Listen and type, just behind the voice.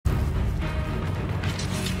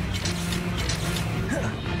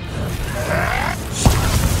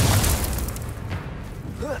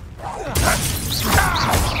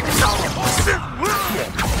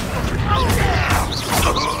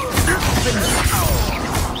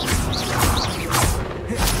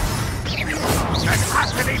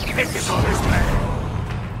focus on this plan.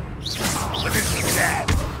 But this is sad.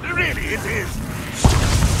 Really, it is.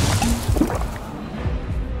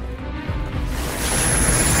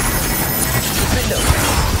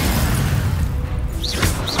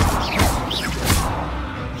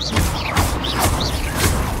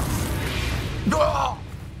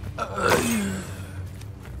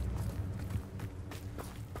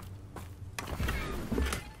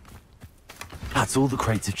 That's all the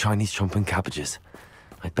crates of Chinese chomping cabbages.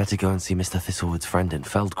 I'd better go and see Mr. Thistlewood's friend in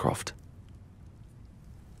Feldcroft.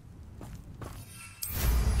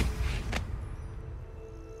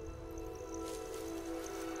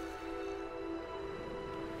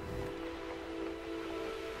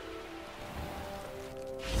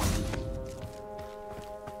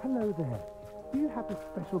 Hello there. Do you have a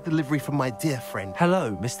special delivery from my dear friend?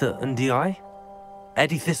 Hello, Mr. Ndi?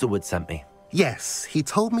 Eddie Thistlewood sent me. Yes, he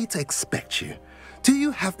told me to expect you. Do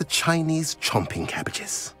you have the Chinese chomping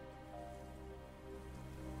cabbages?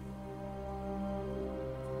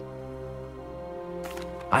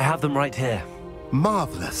 I have them right here.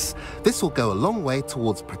 Marvelous. This will go a long way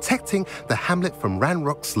towards protecting the hamlet from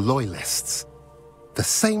Ranrock's loyalists. The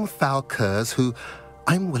same foul curs who,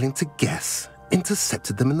 I'm willing to guess,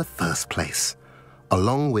 intercepted them in the first place,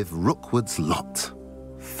 along with Rookwood's lot.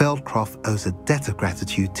 Feldcroft owes a debt of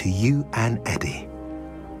gratitude to you and Eddie.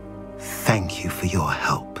 Thank you for your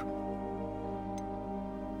help.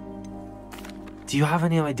 Do you have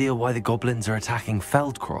any idea why the goblins are attacking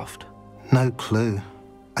Feldcroft? No clue.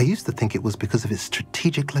 I used to think it was because of its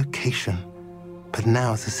strategic location, but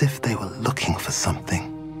now it's as if they were looking for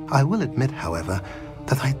something. I will admit, however,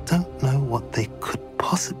 that I don't know what they could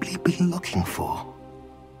possibly be looking for.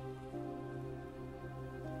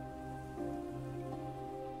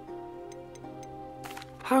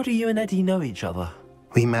 How do you and Eddie know each other?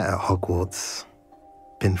 We met at Hogwarts.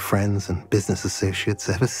 Been friends and business associates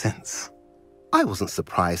ever since. I wasn't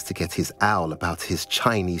surprised to get his owl about his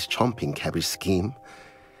Chinese chomping cabbage scheme.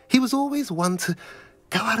 He was always one to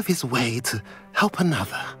go out of his way to help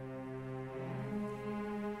another.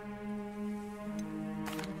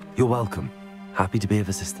 You're welcome. Happy to be of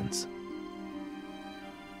assistance.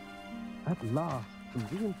 At last, some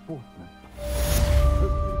reinforcement.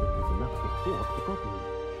 Hopefully this is enough to force the goblins.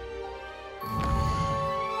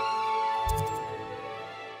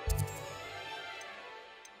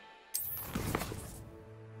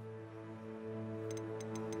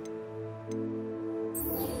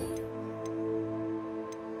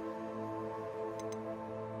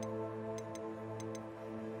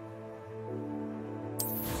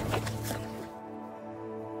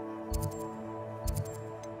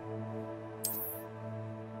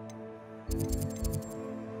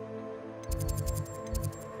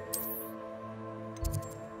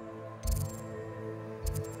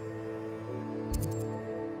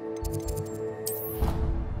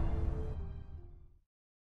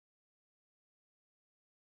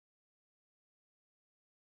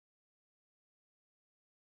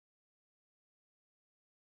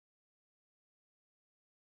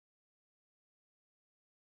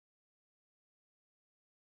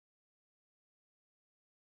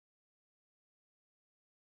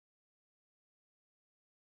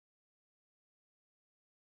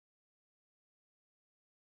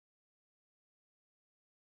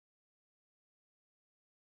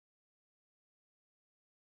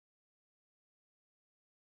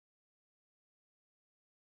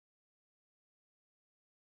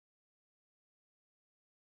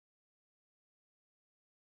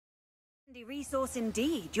 Resource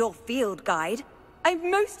indeed, your field guide. I'm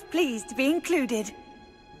most pleased to be included.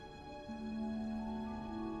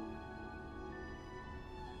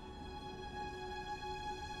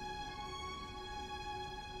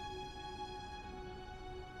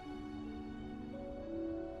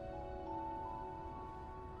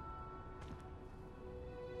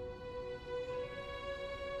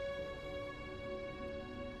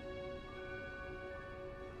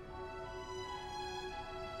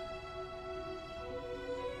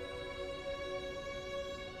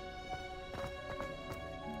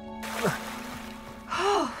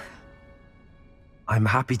 I'm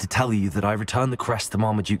happy to tell you that I returned the crest to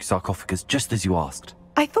Marmaduke's sarcophagus just as you asked.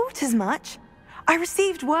 I thought as much. I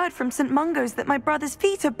received word from St. Mungo's that my brother's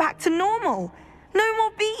feet are back to normal. No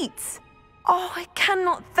more beats. Oh, I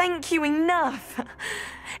cannot thank you enough.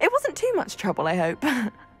 It wasn't too much trouble, I hope.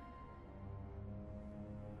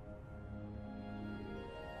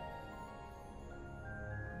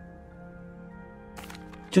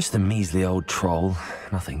 Just a measly old troll.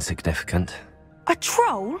 Nothing significant. A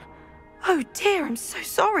troll? Oh dear, I'm so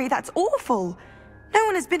sorry. That's awful. No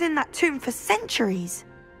one has been in that tomb for centuries.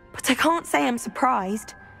 But I can't say I'm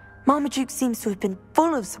surprised. Marmaduke seems to have been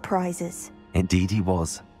full of surprises. Indeed he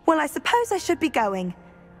was. Well, I suppose I should be going.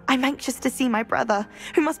 I'm anxious to see my brother,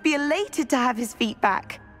 who must be elated to have his feet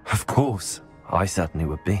back. Of course. I certainly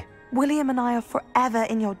would be. William and I are forever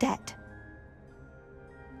in your debt.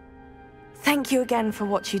 Thank you again for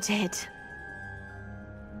what you did.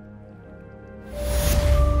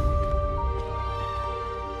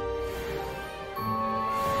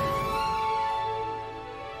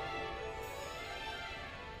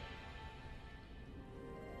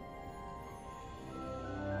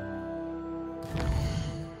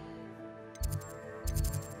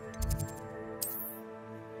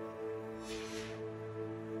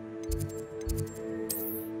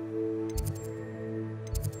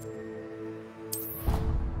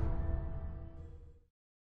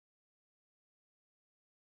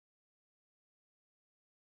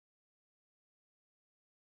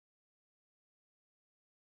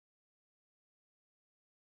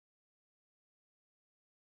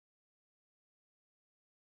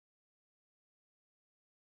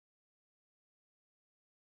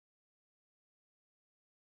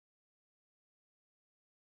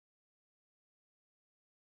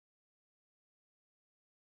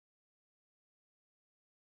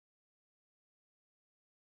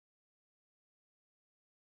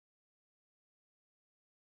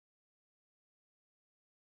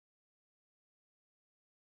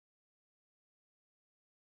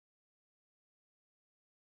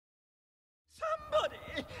 Somebody!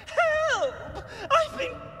 Help! I've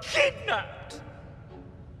been kidnapped!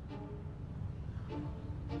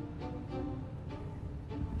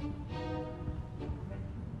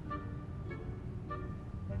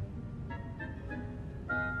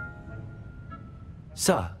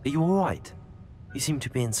 Sir, are you all right? You seem to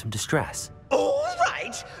be in some distress. All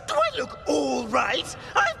right? Do I look all right?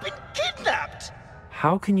 I've been kidnapped!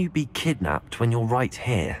 How can you be kidnapped when you're right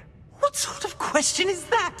here? What sort of question is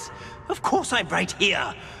that? Of course I'm right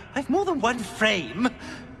here. I've more than one frame.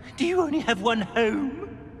 Do you only have one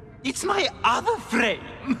home? It's my other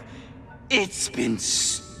frame. It's been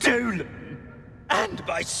stolen. And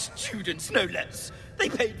by students, no less. They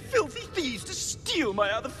paid filthy thieves to steal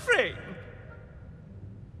my other frame.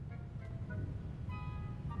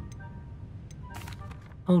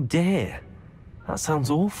 Oh dear. That sounds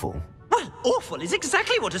awful. Well, awful is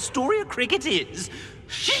exactly what Astoria Cricket is.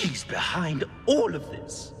 She's behind all of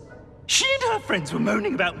this. She and her friends were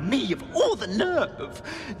moaning about me, of all the nerve.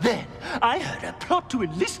 Then I heard her plot to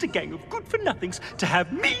enlist a gang of good-for-nothings to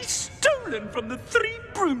have me stolen from the Three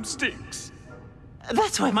Broomsticks.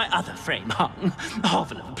 That's where my other frame hung.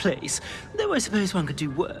 Half of a place, though I suppose one could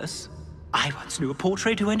do worse. I once knew a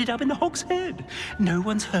portrait who ended up in the Hog's Head. No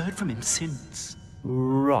one's heard from him since.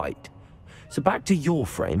 Right. So back to your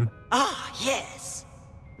frame. Ah, yes.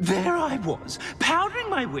 There I was, powdering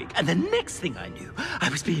my wig, and the next thing I knew, I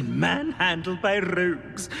was being manhandled by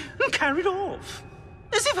rogues and carried off.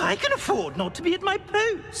 As if I can afford not to be at my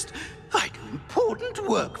post. I do important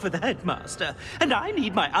work for the headmaster, and I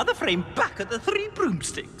need my other frame back at the Three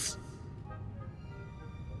Broomsticks.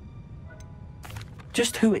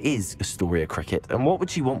 Just who is Astoria Cricket, and what would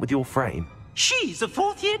she want with your frame? She's a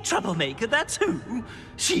fourth-year troublemaker, that's who.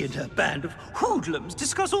 She and her band of hoodlums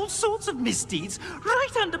discuss all sorts of misdeeds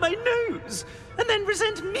right under my nose, and then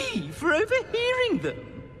resent me for overhearing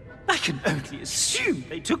them. I can only assume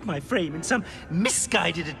they took my frame in some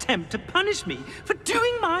misguided attempt to punish me for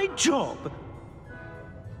doing my job.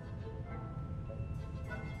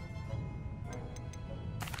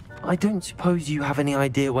 I don't suppose you have any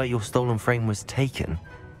idea where your stolen frame was taken.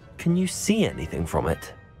 Can you see anything from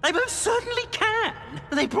it? I most certainly can.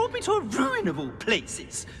 They brought me to a ruin of all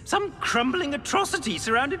places. Some crumbling atrocity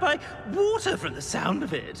surrounded by water from the sound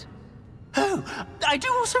of it. Oh, I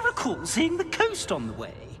do also recall seeing the coast on the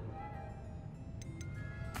way.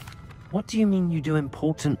 What do you mean you do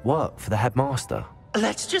important work for the headmaster?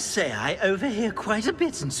 Let's just say I overhear quite a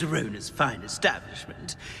bit in Sirona's fine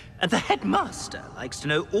establishment, and the headmaster likes to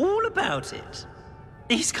know all about it.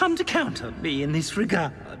 He's come to count on me in this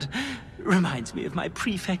regard. Reminds me of my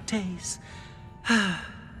prefect days. I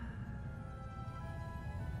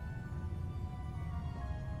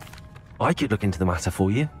could look into the matter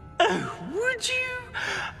for you. Oh, would you?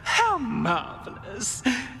 How marvelous.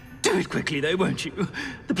 Do it quickly, though, won't you?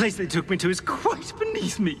 The place they took me to is quite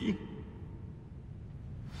beneath me.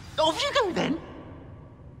 Off you go, then.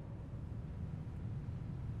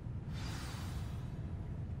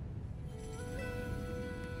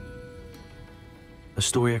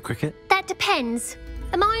 Astoria Cricket? That depends.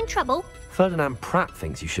 Am I in trouble? Ferdinand Pratt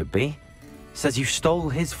thinks you should be. Says you stole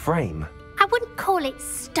his frame. I wouldn't call it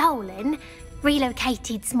stolen.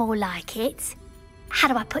 Relocated's more like it. How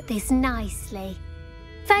do I put this nicely?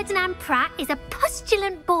 Ferdinand Pratt is a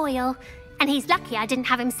postulant boil, and he's lucky I didn't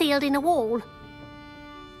have him sealed in a wall.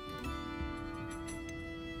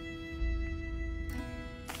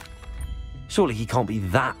 Surely he can't be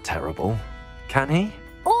that terrible, can he?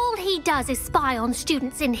 All he does is spy on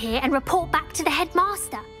students in here and report back to the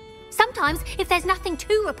headmaster. Sometimes, if there's nothing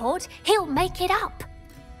to report, he'll make it up.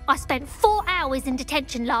 I spent 4 hours in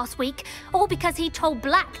detention last week, all because he told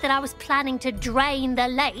Black that I was planning to drain the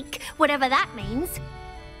lake, whatever that means.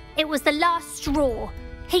 It was the last straw.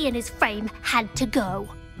 He and his frame had to go.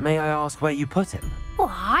 May I ask where you put him?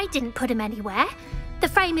 Well, I didn't put him anywhere. The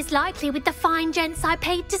frame is likely with the fine gents I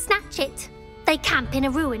paid to snatch it. They camp in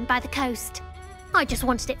a ruin by the coast. I just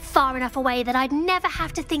wanted it far enough away that I'd never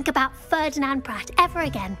have to think about Ferdinand Pratt ever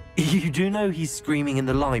again. You do know he's screaming in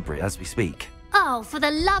the library as we speak. Oh, for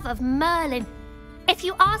the love of Merlin. If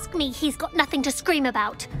you ask me, he's got nothing to scream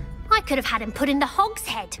about. I could have had him put in the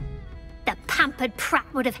hogshead. The pampered Pratt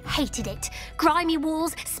would have hated it. Grimy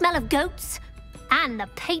walls, smell of goats. And the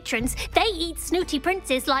patrons, they eat snooty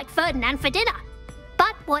princes like Ferdinand for dinner.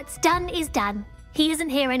 But what's done is done. He isn't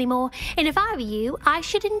here anymore, and if I were you, I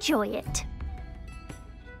should enjoy it.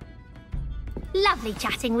 Lovely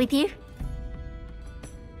chatting with you.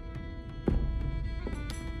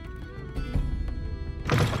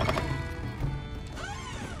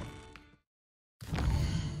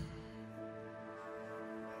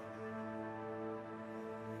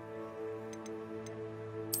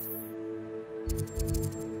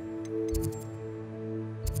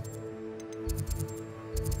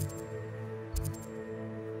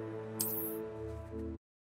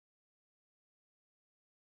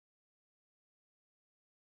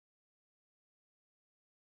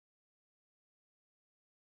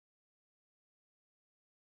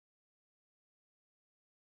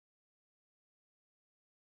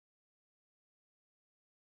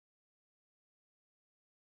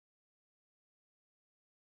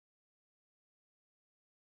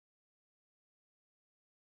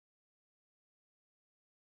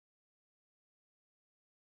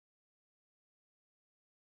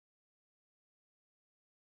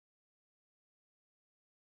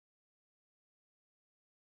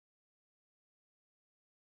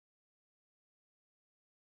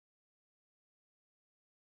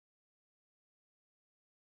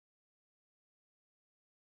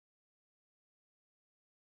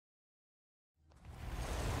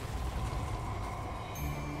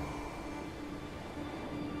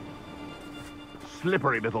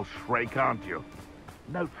 Slippery little shrike, aren't you?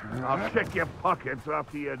 No, I'll check your pockets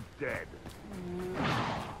after you're dead.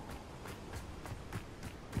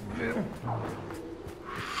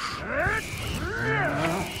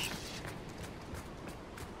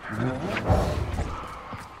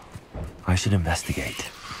 I should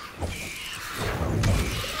investigate.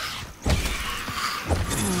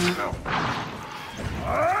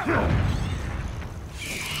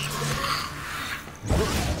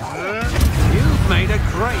 You've made a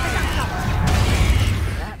great...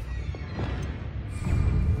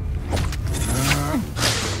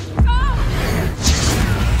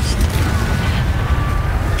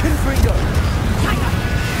 Confringo!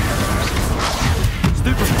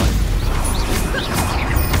 Stupefy!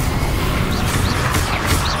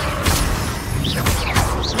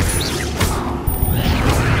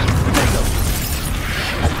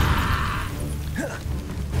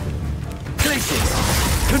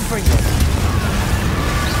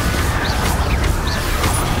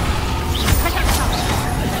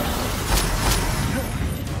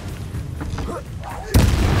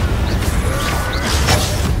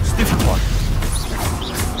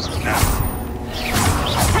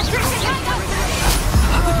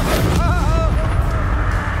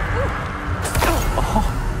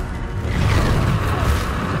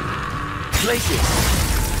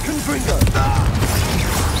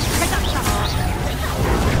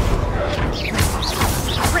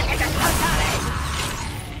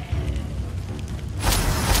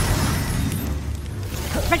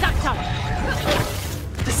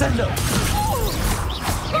 Potato!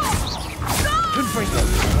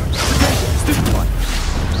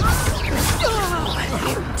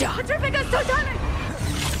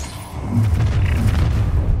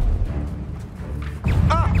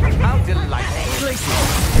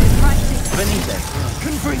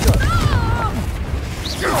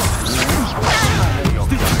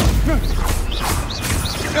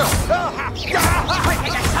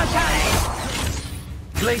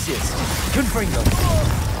 Glacius! Confringo!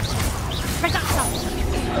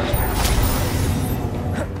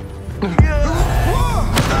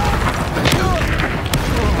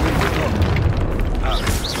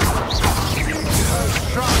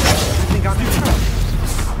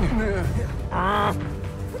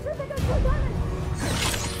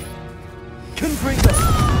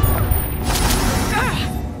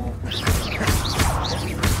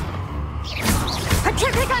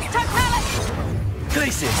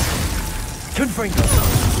 Confringo!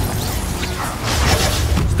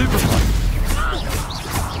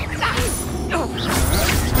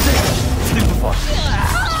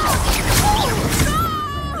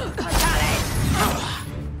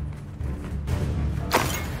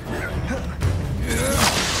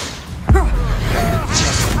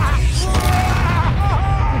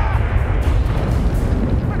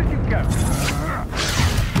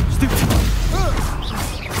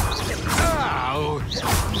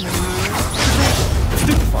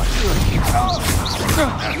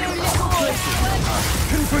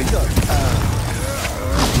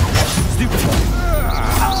 Stupefy! Stupefy!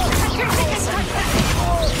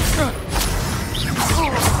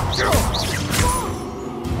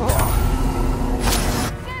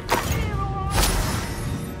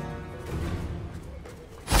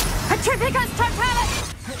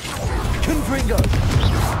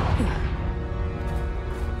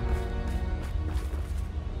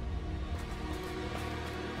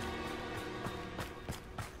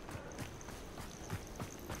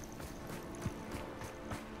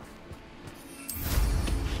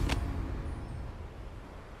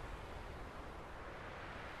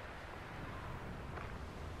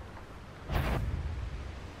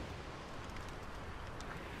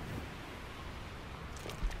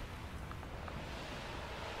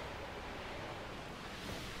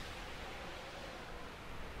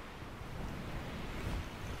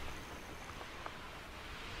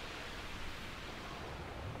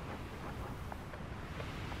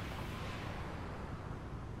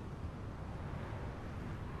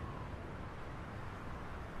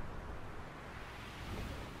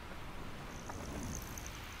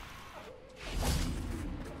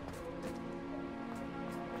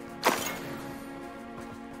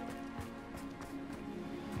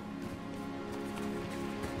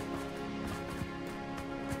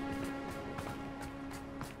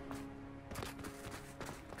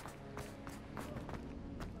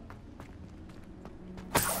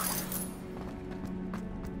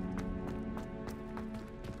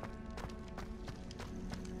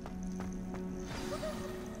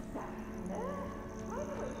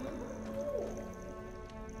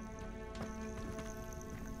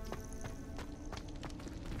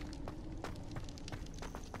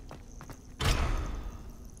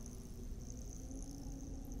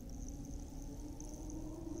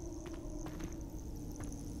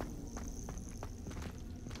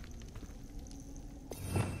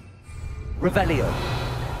 Revelio.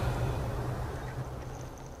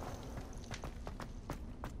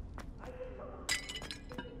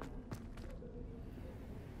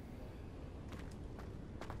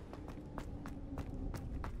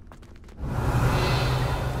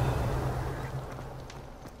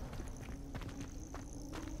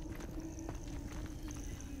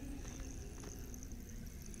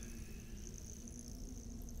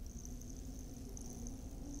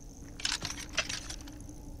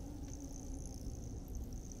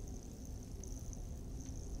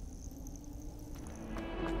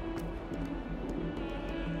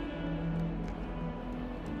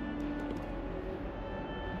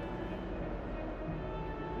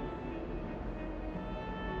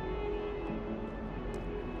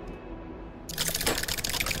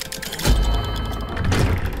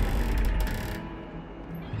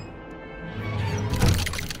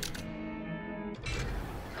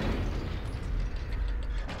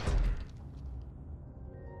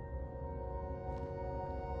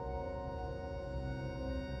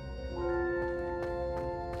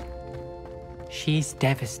 She's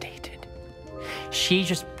devastated. She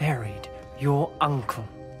just buried your uncle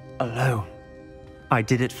alone. I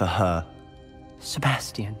did it for her.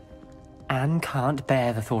 Sebastian, Anne can't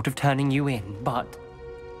bear the thought of turning you in, but...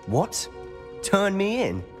 What? Turn me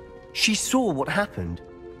in? She saw what happened.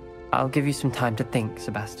 I'll give you some time to think,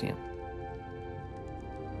 Sebastian.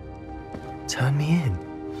 Turn me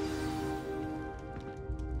in?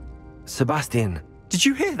 Sebastian. Did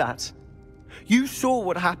you hear that? You saw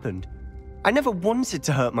what happened. I never wanted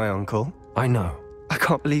to hurt my uncle. I know. I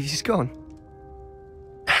can't believe he's gone.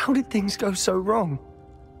 How did things go so wrong?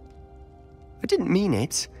 I didn't mean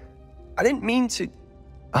it. I didn't mean to...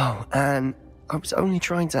 Oh, Anne, I was only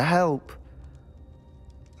trying to help.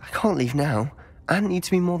 I can't leave now. Anne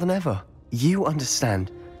needs me more than ever. You understand.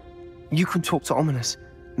 You can talk to Ominous.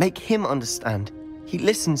 Make him understand. He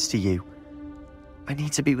listens to you. I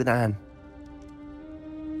need to be with Anne.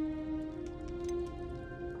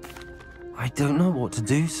 I don't know what to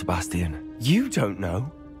do, Sebastian. You don't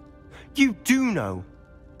know. You do know.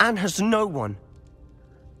 Anne has no one.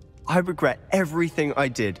 I regret everything I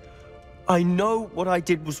did. I know what I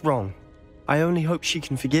did was wrong. I only hope she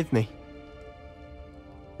can forgive me.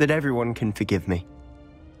 that everyone can forgive me.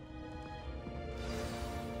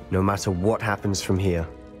 No matter what happens from here,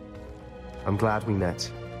 I'm glad we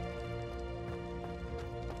met.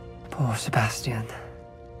 Poor Sebastian.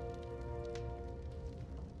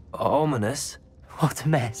 Ominous? What a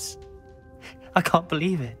mess. I can't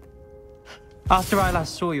believe it. After I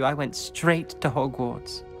last saw you, I went straight to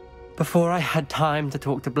Hogwarts. Before I had time to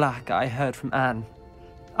talk to Black, I heard from Anne.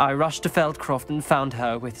 I rushed to Feldcroft and found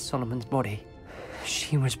her with Solomon's body.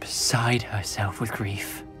 She was beside herself with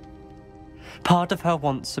grief. Part of her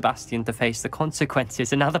wants Sebastian to face the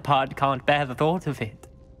consequences, another part can't bear the thought of it.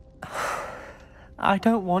 I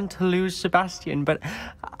don't want to lose Sebastian, but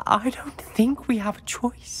I don't think we have a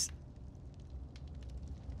choice.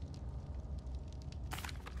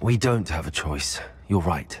 We don't have a choice. You're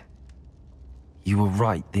right. You were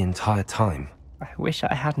right the entire time. I wish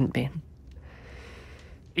I hadn't been.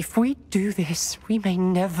 If we do this, we may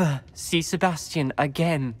never see Sebastian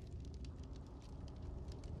again.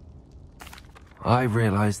 I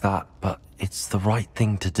realize that, but it's the right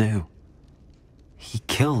thing to do. He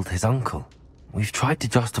killed his uncle. We've tried to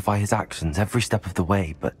justify his actions every step of the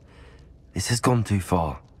way, but this has gone too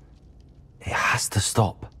far. It has to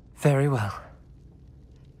stop. Very well.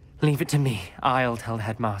 Leave it to me. I'll tell the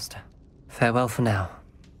headmaster. Farewell for now.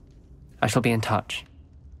 I shall be in touch.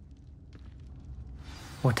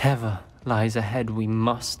 Whatever lies ahead, we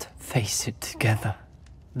must face it together.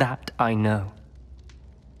 That I know.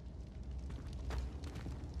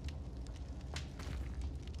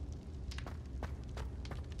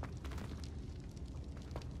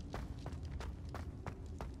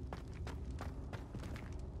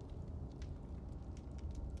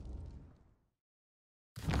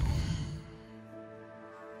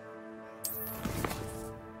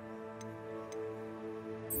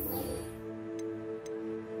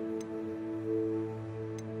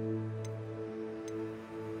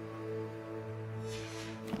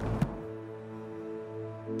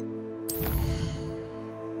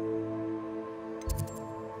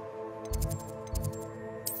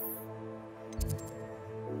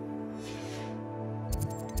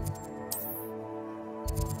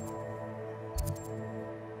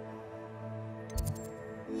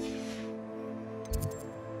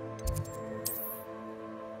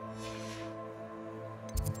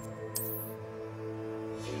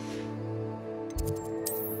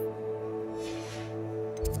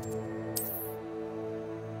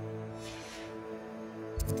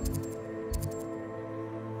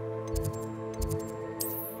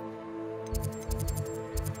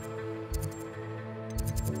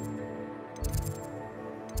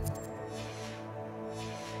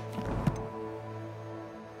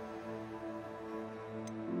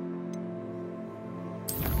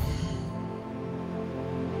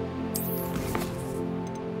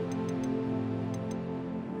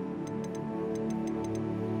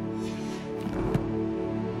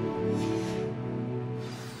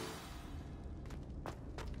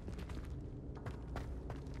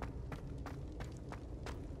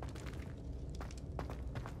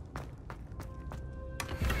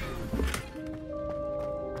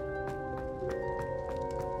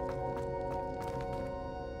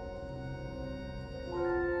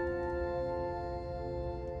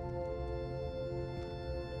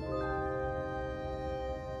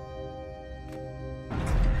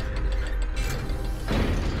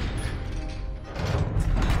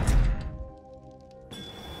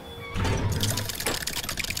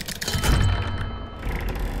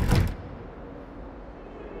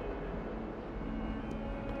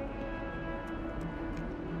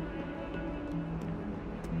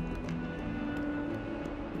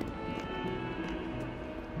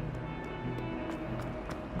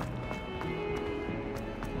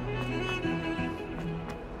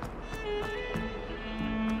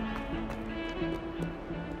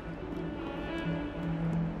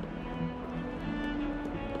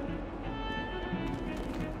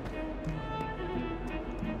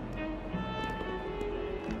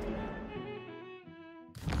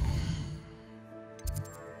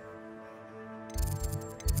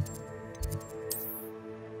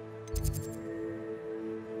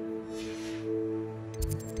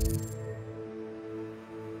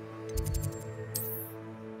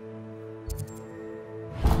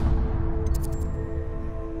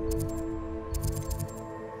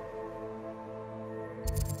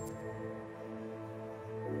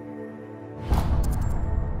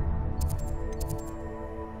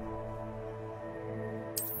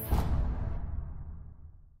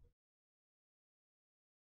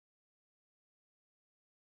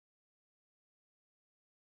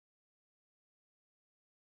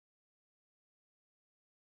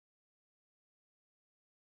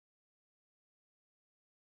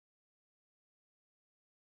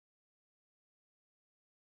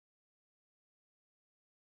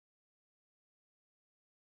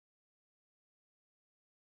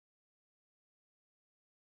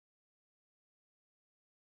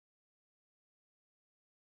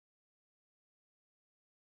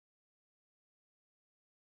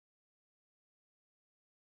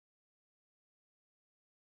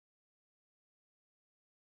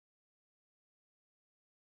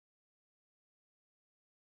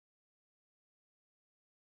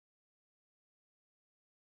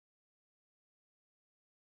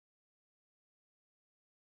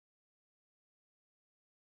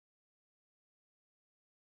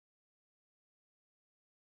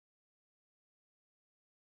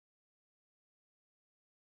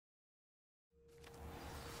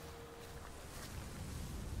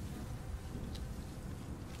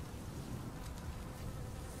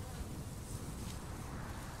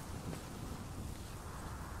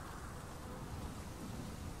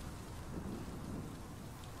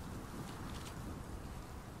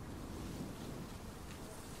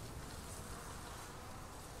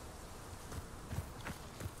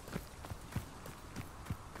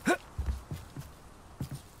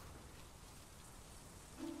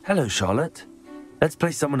 Hello, Charlotte. Let's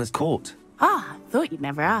play Summoner's Court. Ah, thought you'd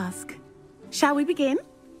never ask. Shall we begin?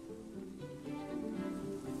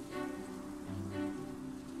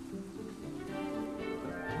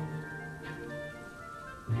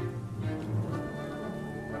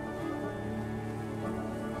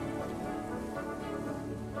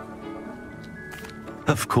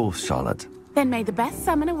 Of course, Charlotte. Then may the best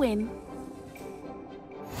summoner win.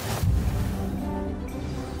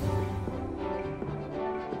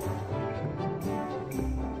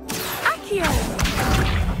 Accio!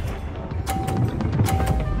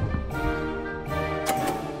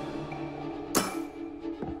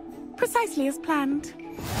 Precisely as planned.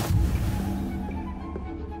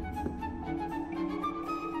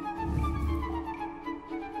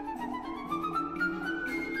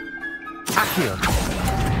 Accio!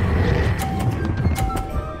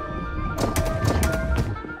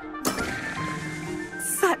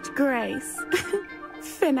 Such grace.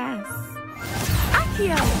 Finesse.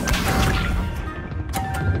 Accio!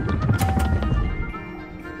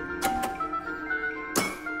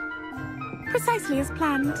 Precisely as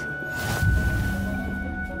planned.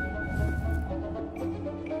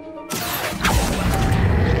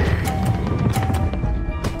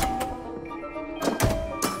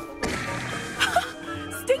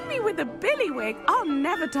 Sting me with a billywig. I'll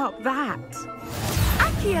never top that.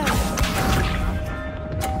 Accio!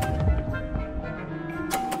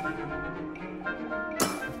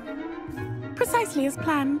 Precisely as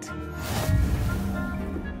planned.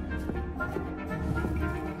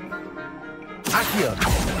 Accio!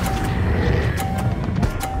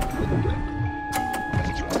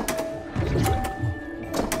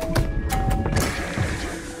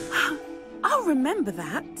 I'll remember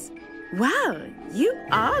that. Well, you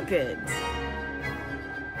are good.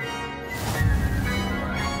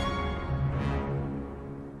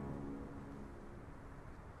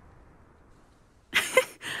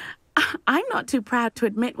 I'm not too proud to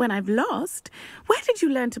admit when I've lost. Where did you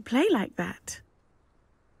learn to play like that?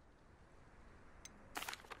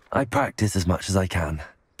 I practice as much as I can.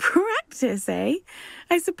 Practice, eh?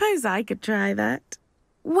 I suppose I could try that.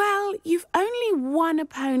 Well, you've only one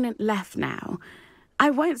opponent left now. I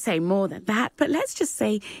won't say more than that, but let's just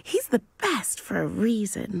say he's the best for a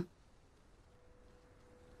reason.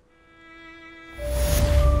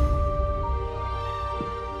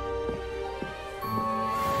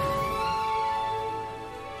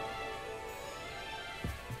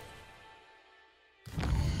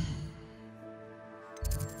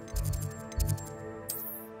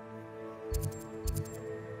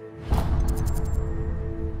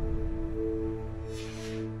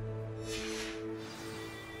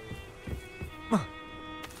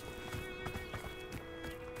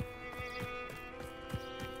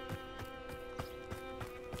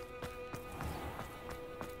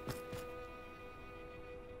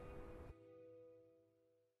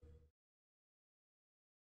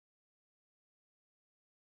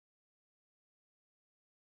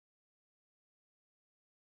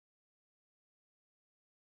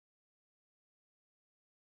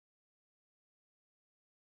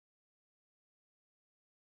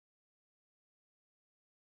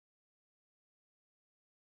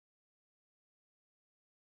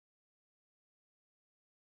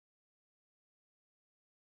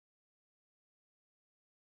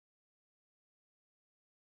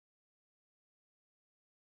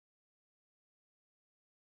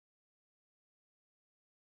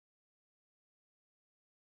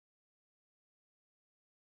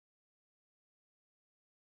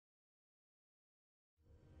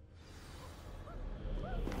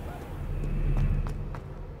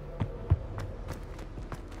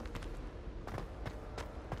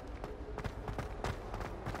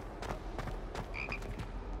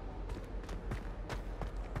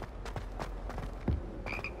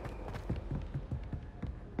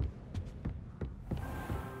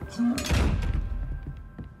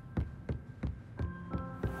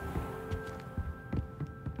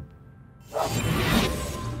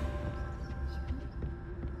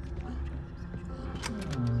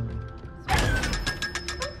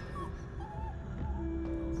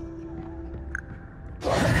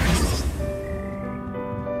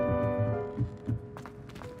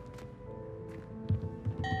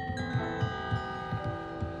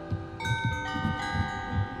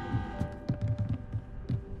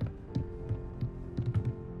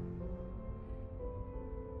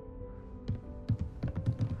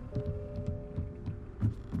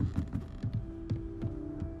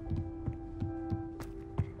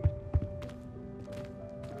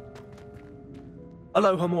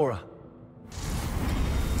 Aloha, Mora.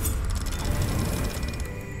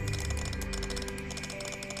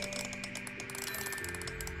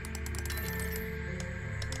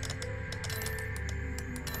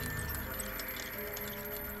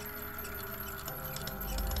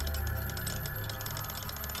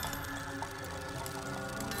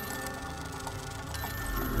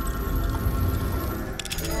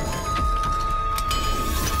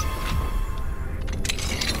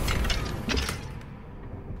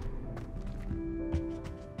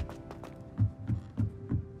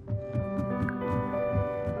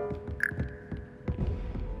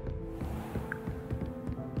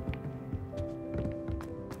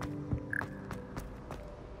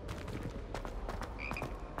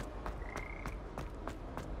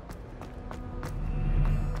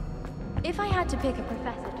 If I had to pick a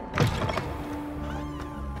professor to...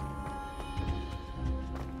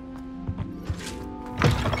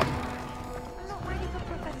 I'm not ready for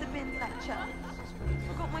Professor Bin's lecture.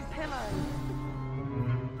 Forgot my pillow.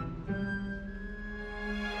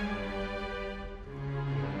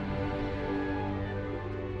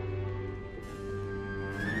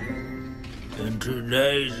 In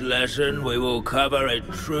today's lesson, we will cover a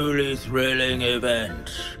truly thrilling event.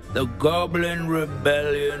 The Goblin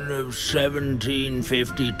Rebellion of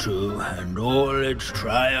 1752 and all its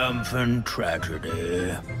triumphant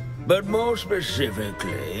tragedy. But more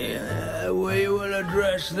specifically, we will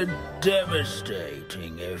address the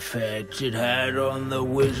devastating effect it had on the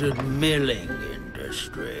wizard milling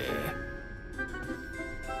industry.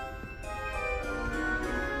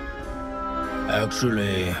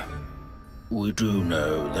 Actually, we do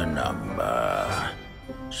know the number.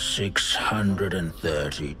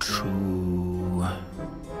 632.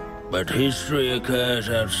 But history occurs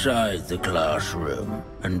outside the classroom.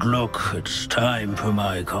 And look, it's time for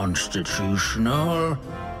my constitutional.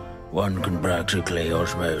 One can practically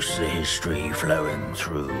osmose the history flowing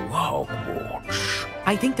through Hogwarts.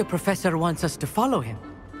 I think the professor wants us to follow him.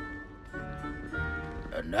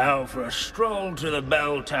 And now for a stroll to the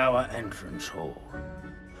Bell Tower entrance hall.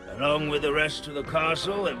 Along with the rest of the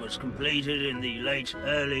castle, it was completed in the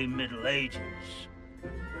early Middle Ages.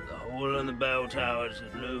 The hall and the bell towers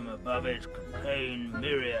that loom above it contain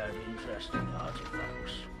myriad interesting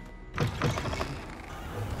artifacts.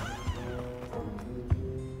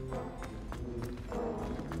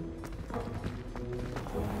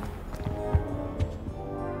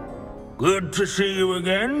 Good to see you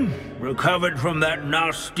again. Recovered from that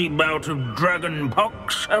nasty bout of dragon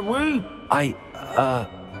pox, have we?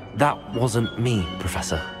 That wasn't me,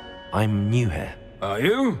 Professor. I'm new here. Are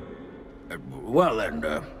you? Well then,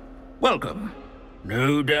 welcome.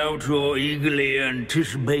 No doubt you're eagerly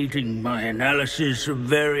anticipating my analysis of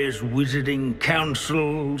various wizarding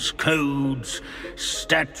councils, codes,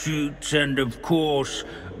 statutes, and of course,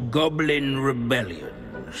 goblin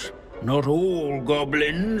rebellions. Not all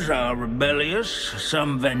goblins are rebellious.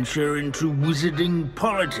 Some venture into wizarding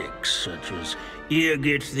politics, such as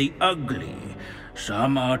Eargit the Ugly.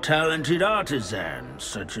 Some are talented artisans,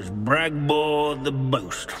 such as Bragbor the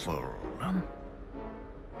Boastful.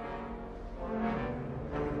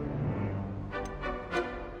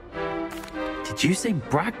 Did you say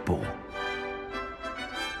Bragbor?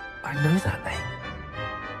 I know that name.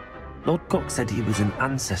 Lord Gok said he was an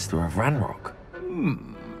ancestor of Ranrock.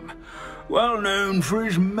 Well known for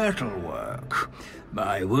his metalwork.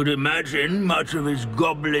 I would imagine much of his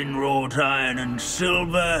goblin-wrought iron and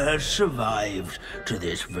silver has survived to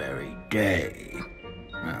this very day.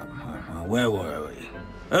 Where were we?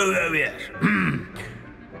 Oh yes.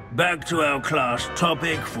 Back to our class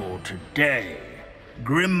topic for today.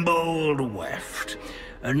 Grimbold Weft.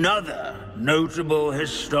 Another notable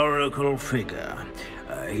historical figure.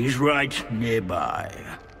 He's right nearby.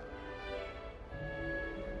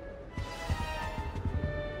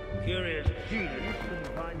 Curious students couldn't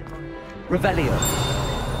find him on... Revelio.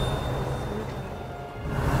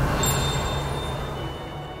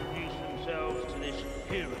 Introduce themselves to this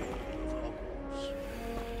hero of Hogwarts.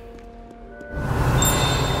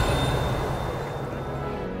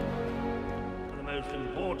 The most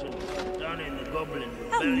important done in the Goblin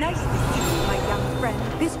Rebellion. How nice to see you, my young friend.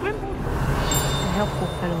 This Grimbold... A helpful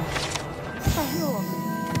fellow.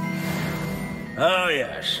 Oh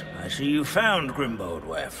yes, I see you found Grimbold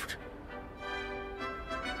Weft.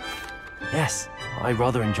 Yes, I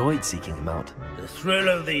rather enjoyed seeking him out. The thrill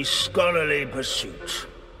of the scholarly pursuit.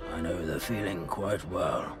 I know the feeling quite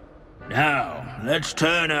well. Now, let's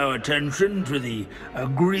turn our attention to the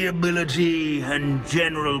agreeability and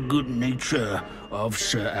general good nature of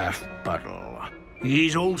Sir Afpuddle.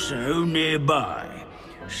 He's also nearby.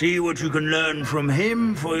 See what you can learn from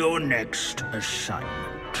him for your next assignment.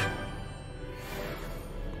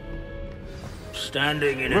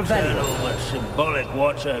 Standing in eternal but symbolic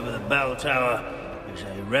watch over the bell tower is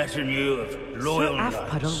a retinue of loyal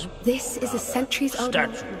knights. This is a centuries-old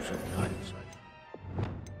statues of knights.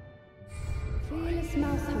 fearless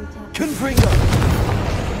mouse hunter. Confringo!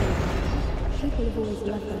 People have always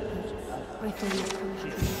loved their pets. I find that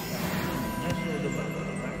comforting.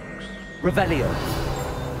 Revelio.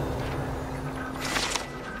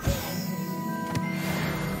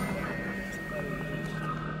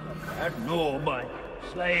 Nor by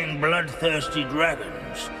slaying bloodthirsty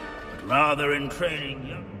dragons, but rather in training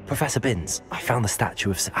young... Professor Binns, I found the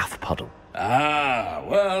statue of Sir Afpuddle. Ah,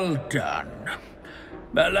 well done.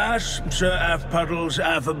 Alas, Sir Afpuddle's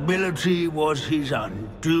affability was his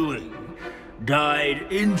undoing. died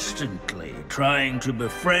instantly trying to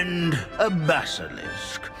befriend a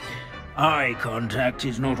basilisk. Eye contact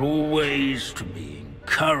is not always to be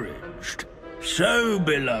encouraged. So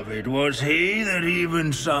beloved was he that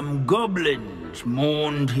even some goblins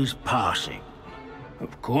mourned his passing.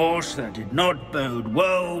 Of course, that did not bode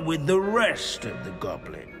well with the rest of the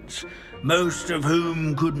goblins, most of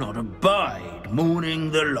whom could not abide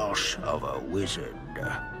mourning the loss of a wizard.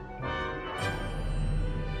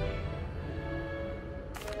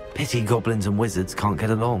 Pity goblins and wizards can't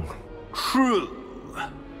get along. True.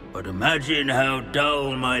 But imagine how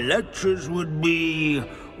dull my lectures would be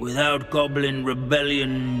without goblin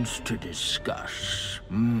rebellions to discuss.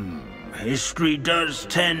 History does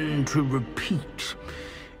tend to repeat.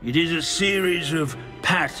 It is a series of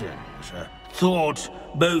patterns, a thought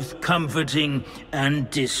both comforting and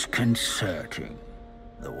disconcerting.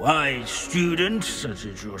 The wise student, such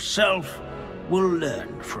as yourself, will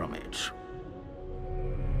learn from it.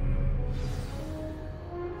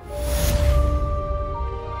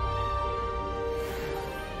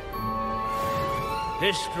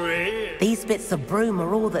 History. These bits of broom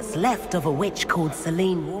are all that's left of a witch called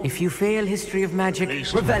Celine Ward. If you fail history of magic,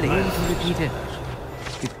 Revelling to repeat it.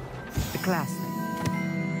 The class.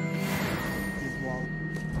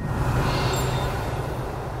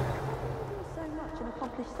 So much and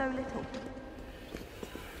accomplish so little.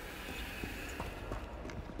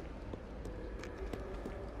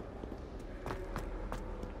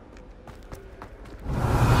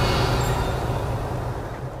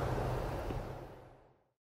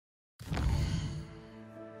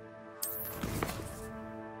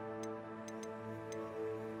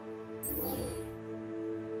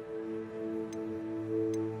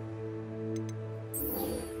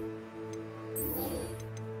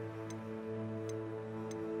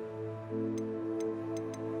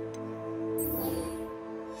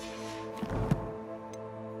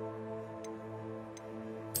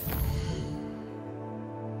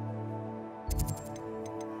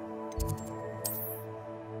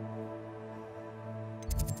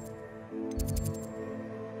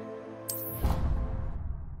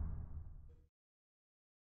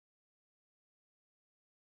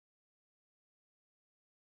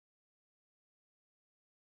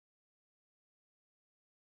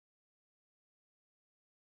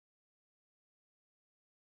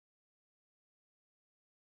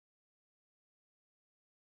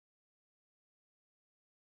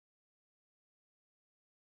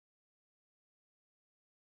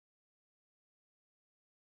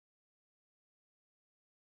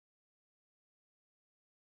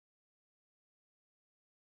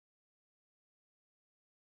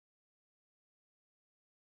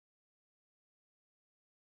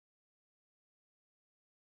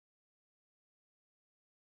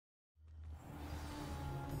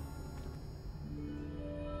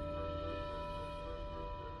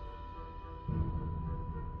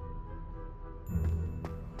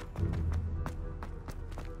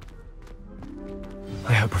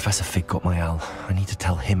 I hope Professor Fig got my owl. I need to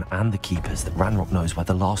tell him and the Keepers that Ranrock knows where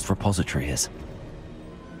the last repository is.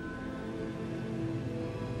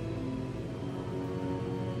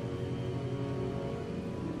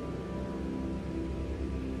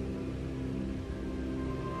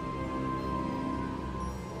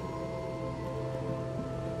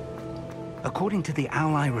 According to the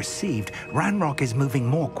owl I received, Ranrock is moving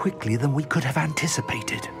more quickly than we could have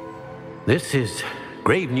anticipated. This is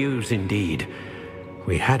grave news indeed.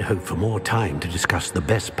 We had hoped for more time to discuss the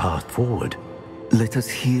best path forward. Let us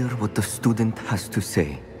hear what the student has to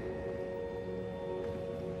say.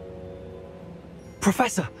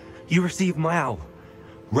 Professor, you received my owl.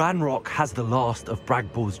 Ranrock has the last of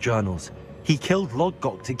Bragbor's journals. He killed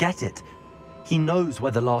Lodgok to get it. He knows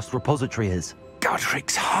where the last repository is.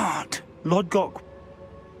 Godric's heart. Lodgok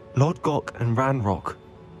and Ranrock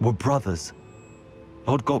were brothers.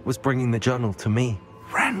 Lodgok was bringing the journal to me.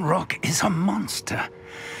 Ranrock is a monster.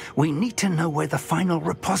 We need to know where the final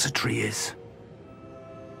repository is.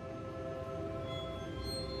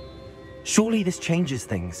 Surely this changes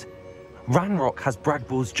things. Ranrock has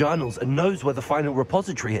Bragbor's journals and knows where the final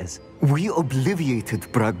repository is. We obliviated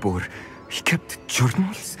Bragbor. He kept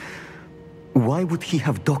journals? Why would he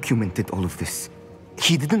have documented all of this?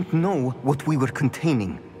 He didn't know what we were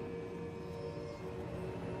containing.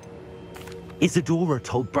 Isadora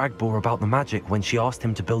told Bragbor about the magic when she asked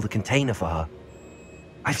him to build a container for her.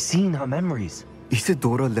 I've seen her memories.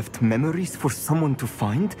 Isadora left memories for someone to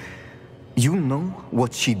find? You know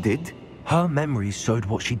what she did? Her memories showed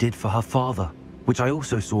what she did for her father, which I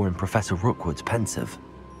also saw in Professor Rookwood's pensive.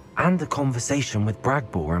 And a conversation with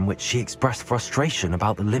Bragbor in which she expressed frustration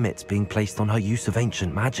about the limits being placed on her use of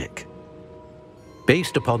ancient magic.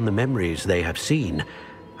 Based upon the memories they have seen,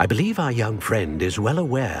 I believe our young friend is well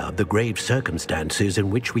aware of the grave circumstances in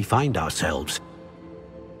which we find ourselves.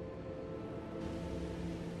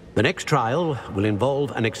 The next trial will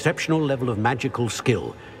involve an exceptional level of magical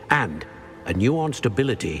skill and a nuanced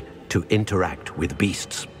ability to interact with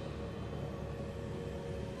beasts.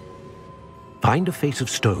 Find a face of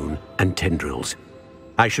stone and tendrils.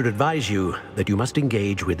 I should advise you that you must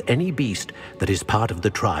engage with any beast that is part of the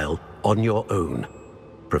trial on your own.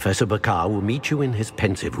 Professor Bakar will meet you in his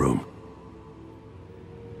pensive room.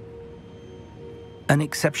 An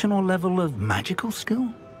exceptional level of magical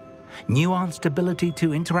skill? Nuanced ability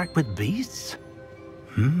to interact with beasts?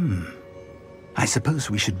 I suppose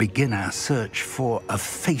we should begin our search for a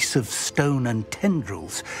face of stone and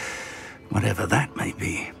tendrils, whatever that may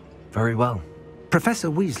be. Very well. Professor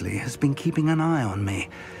Weasley has been keeping an eye on me.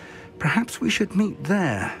 Perhaps we should meet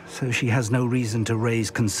there, so she has no reason to raise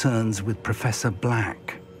concerns with Professor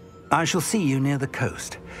Black. I shall see you near the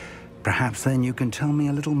coast. Perhaps then you can tell me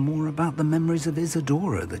a little more about the memories of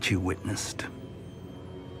Isadora that you witnessed.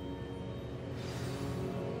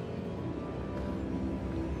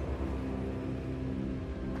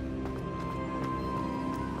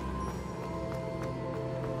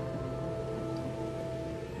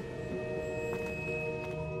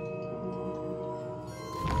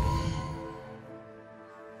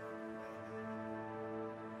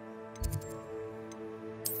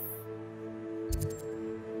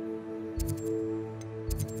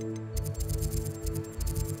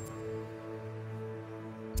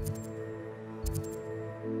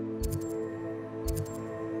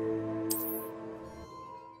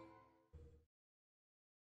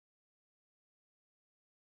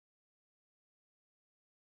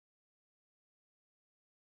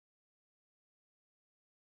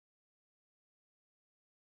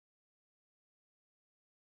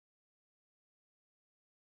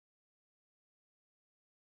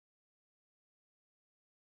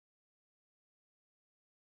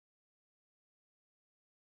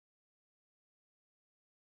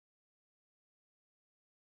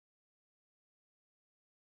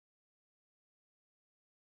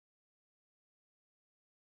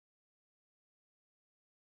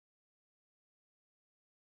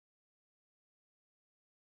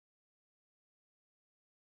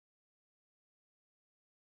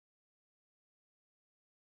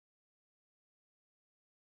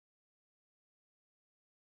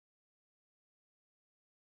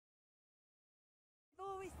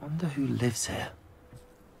 Wonder who lives here.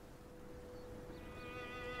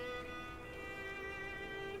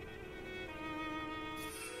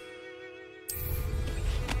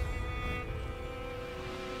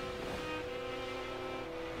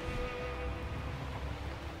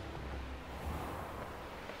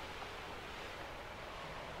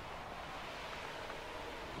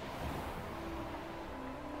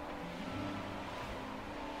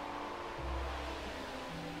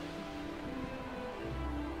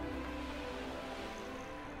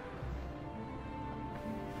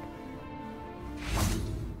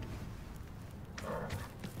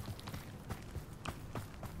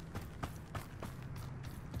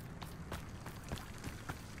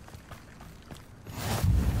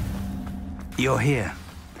 You're here.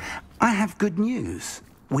 I have good news.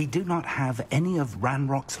 We do not have any of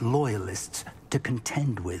Ranrock's loyalists to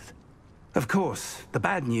contend with. Of course, the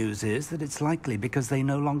bad news is that it's likely because they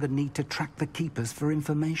no longer need to track the Keepers for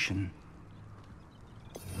information.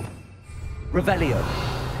 Revelio.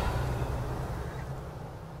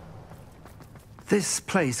 This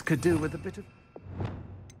place could do with a bit of...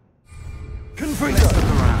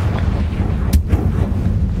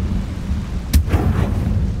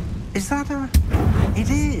 Is that a... It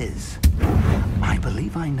is. I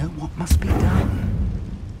believe I know what must be done.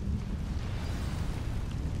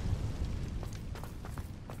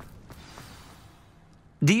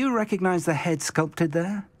 Do you recognize the head sculpted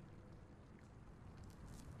there?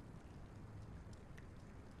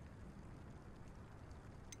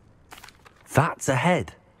 That's a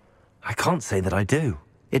head. I can't say that I do.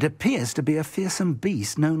 It appears to be a fearsome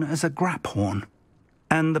beast known as a graphorn.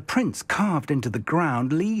 And the prints carved into the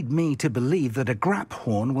ground lead me to believe that a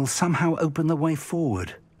graphorn will somehow open the way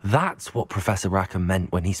forward. That's what Professor Rackham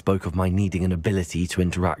meant when he spoke of my needing an ability to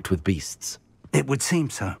interact with beasts. It would seem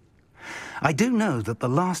so. I do know that the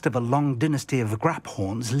last of a long dynasty of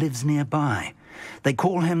graphorns lives nearby. They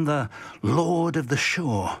call him the Lord of the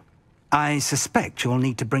Shore. I suspect you'll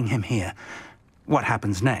need to bring him here. What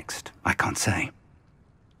happens next, I can't say.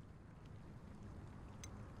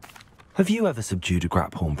 Have you ever subdued a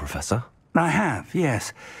graphorn, Professor? I have,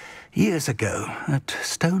 yes. Years ago, at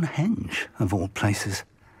Stonehenge, of all places.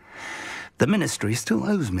 The Ministry still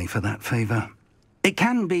owes me for that favor. It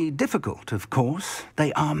can be difficult, of course.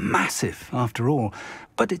 They are massive, after all,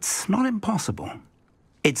 but it's not impossible.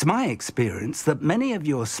 It's my experience that many of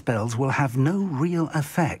your spells will have no real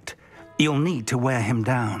effect. You'll need to wear him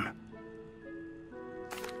down.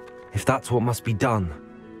 If that's what must be done,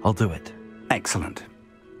 I'll do it. Excellent.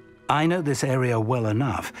 I know this area well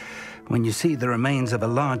enough. When you see the remains of a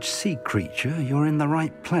large sea creature, you're in the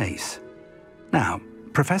right place. Now,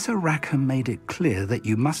 Professor Rackham made it clear that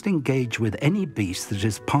you must engage with any beast that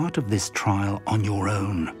is part of this trial on your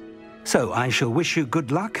own. So I shall wish you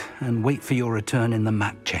good luck and wait for your return in the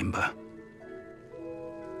map chamber.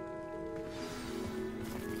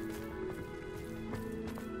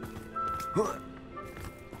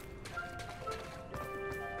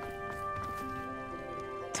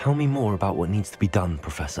 Tell me more about what needs to be done,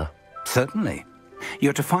 Professor. Certainly.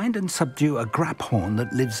 You're to find and subdue a graphorn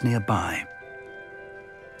that lives nearby.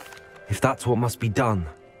 If that's what must be done,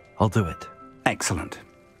 I'll do it. Excellent.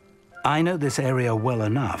 I know this area well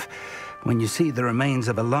enough. When you see the remains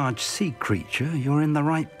of a large sea creature, you're in the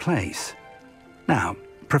right place. Now,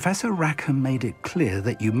 Professor Rackham made it clear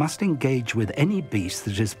that you must engage with any beast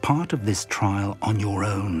that is part of this trial on your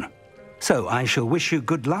own. So I shall wish you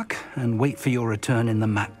good luck and wait for your return in the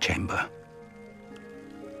map chamber.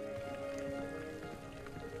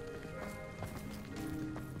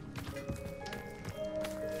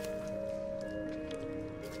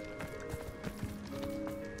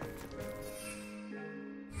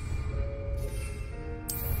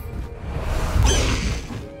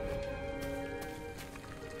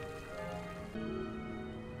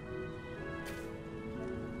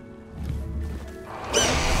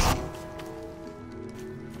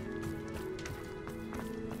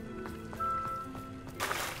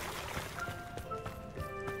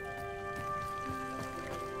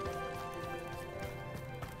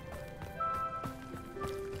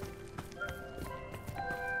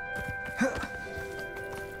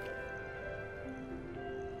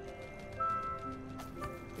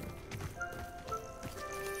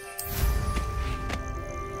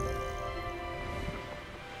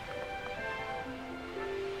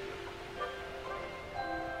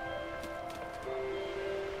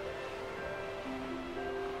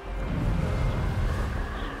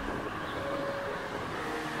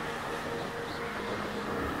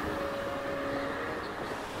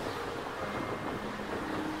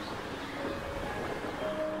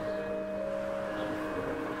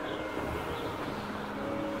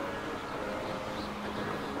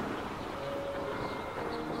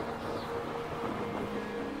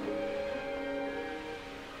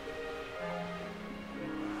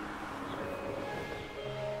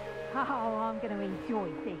 Oh, I'm going to enjoy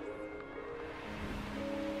this.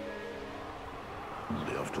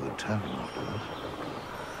 Be off to the tavern afterwards.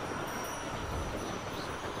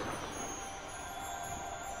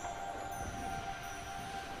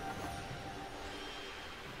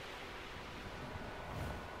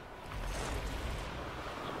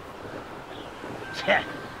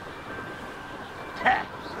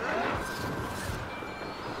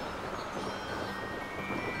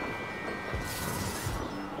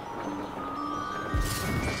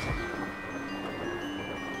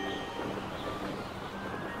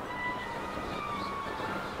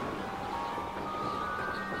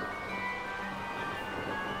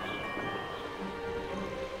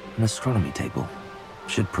 An astronomy table.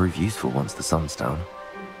 Should prove useful once the sun's down.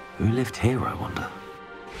 Who lived here, I wonder?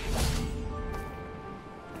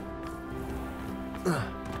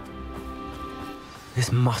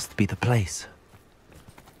 This must be the place.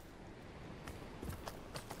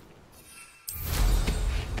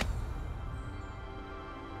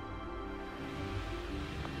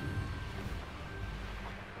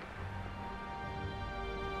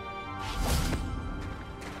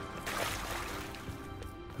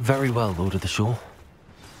 Very well, Lord of the Shore.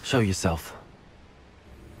 Show yourself.